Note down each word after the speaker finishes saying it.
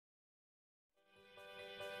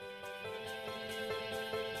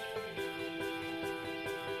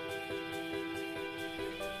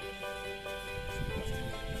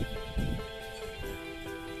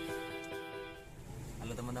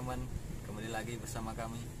lagi bersama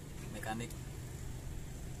kami mekanik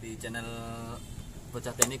di channel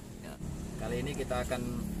Bocah Teknik ya. Kali ini kita akan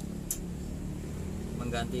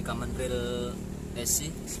mengganti common rail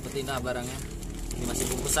AC. Seperti ini barangnya. Ini masih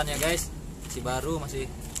bungkusan ya guys, masih baru, masih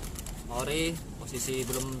ori, posisi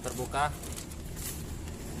belum terbuka.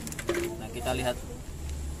 Nah, kita lihat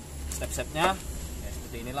step-stepnya ya,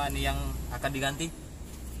 seperti inilah. Ini yang akan diganti.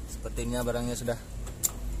 Sepertinya barangnya sudah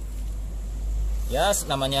ya,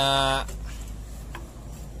 namanya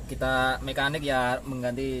kita mekanik ya,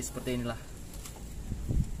 mengganti seperti inilah.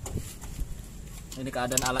 Ini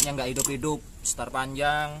keadaan alatnya nggak hidup-hidup, start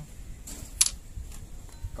panjang.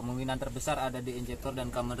 Kemungkinan terbesar ada di injektor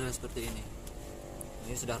dan kamera seperti ini.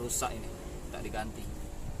 Ini sudah rusak, ini tak diganti.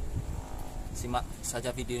 Simak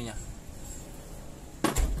saja videonya.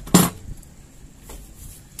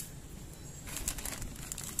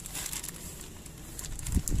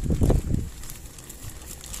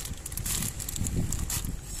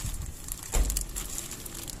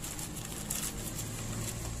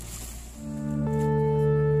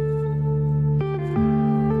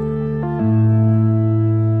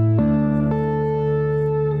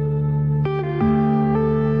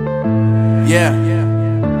 Yeah.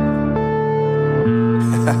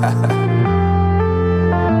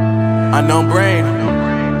 Unknown brain.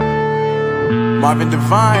 Marvin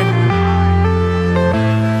Divine.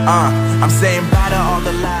 I'm saying bye to all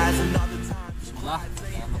the lies and all the time. Bismillah.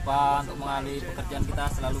 Jangan lupa untuk mengalih pekerjaan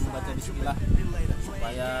kita selalu membaca bismillah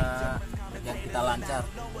supaya pekerjaan kita lancar.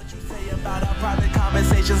 About our private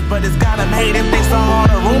conversations, but it's got them hating. Thanks to all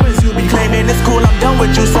the rumors you be claiming. It's cool, I'm done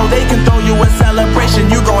with you, so they can throw you a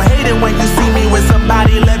celebration. You gon' hate it when you see me with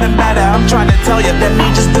somebody living better. I'm trying to tell you that me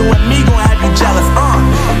just doing me gon' have you jealous.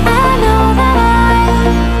 I know that I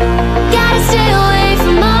gotta stay away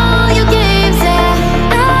from all your games. Yeah,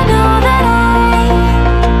 I know that I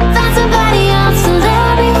found somebody else to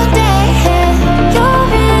love me one day. Yeah, you'll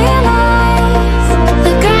realize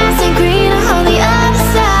the grass ain't greener on the other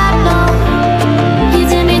side. No, you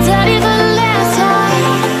did me dirty for the last time,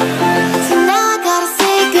 so now I gotta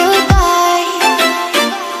say goodbye.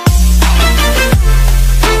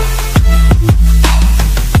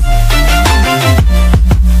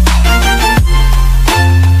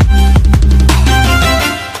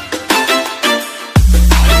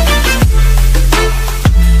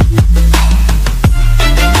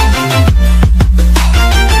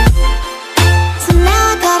 So now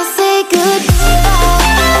I gotta say goodbye.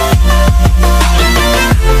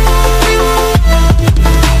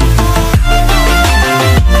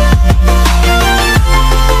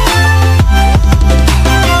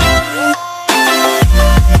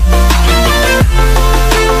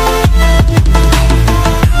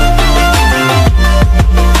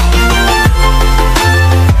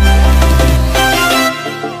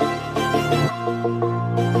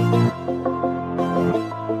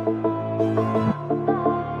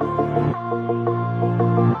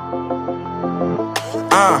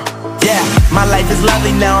 Yeah, my life is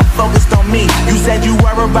lovely now, I'm focused on me. You said you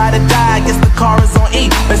were about to die, I guess the car is on E.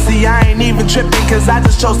 But see, I ain't even tripping, cause I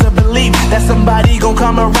just chose to believe that somebody gon'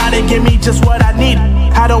 come around and give me just what I need.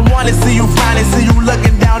 I don't wanna see you frowning, see you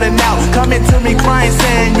looking down and out, coming to me crying,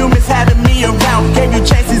 saying you miss having me around. Gave you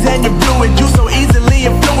chances and you blew it, you so easily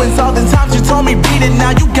influenced. All the times you told me beat it,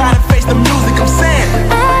 now you gotta face the music. I'm saying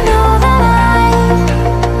I know that I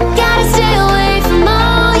gotta stay away from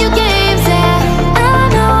all your games. Yeah, I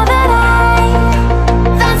know that I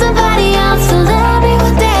found somebody else to love me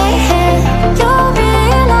one day. Yeah, you'll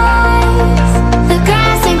realize the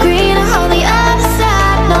grass ain't greener on the other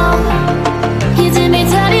side. No, you did me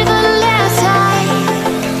dirty for the last time,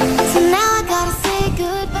 so now I gotta say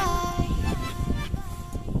goodbye.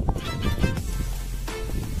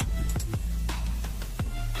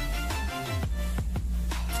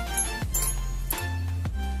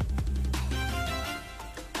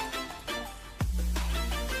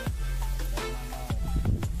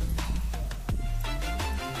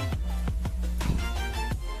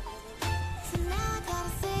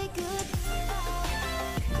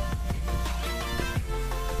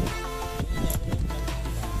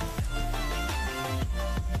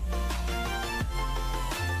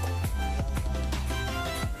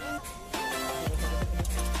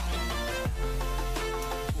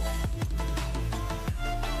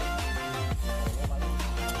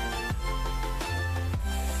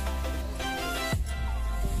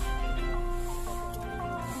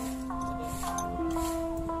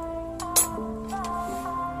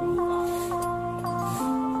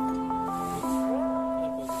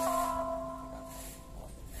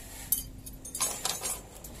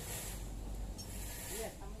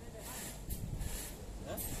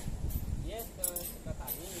 ke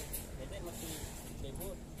Sukatani, Dede masih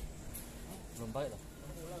libur. Belum balik loh.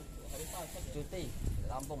 Pulang hari Selasa. Cuti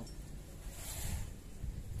Lampung.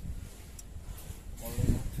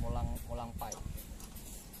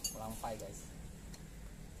 Mulang pai guys.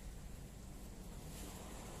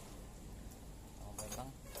 Mau memang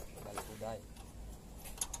balik udai.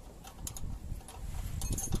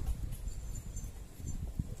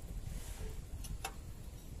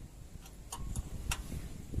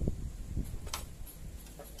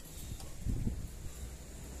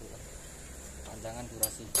 Panjangan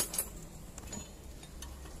durasi.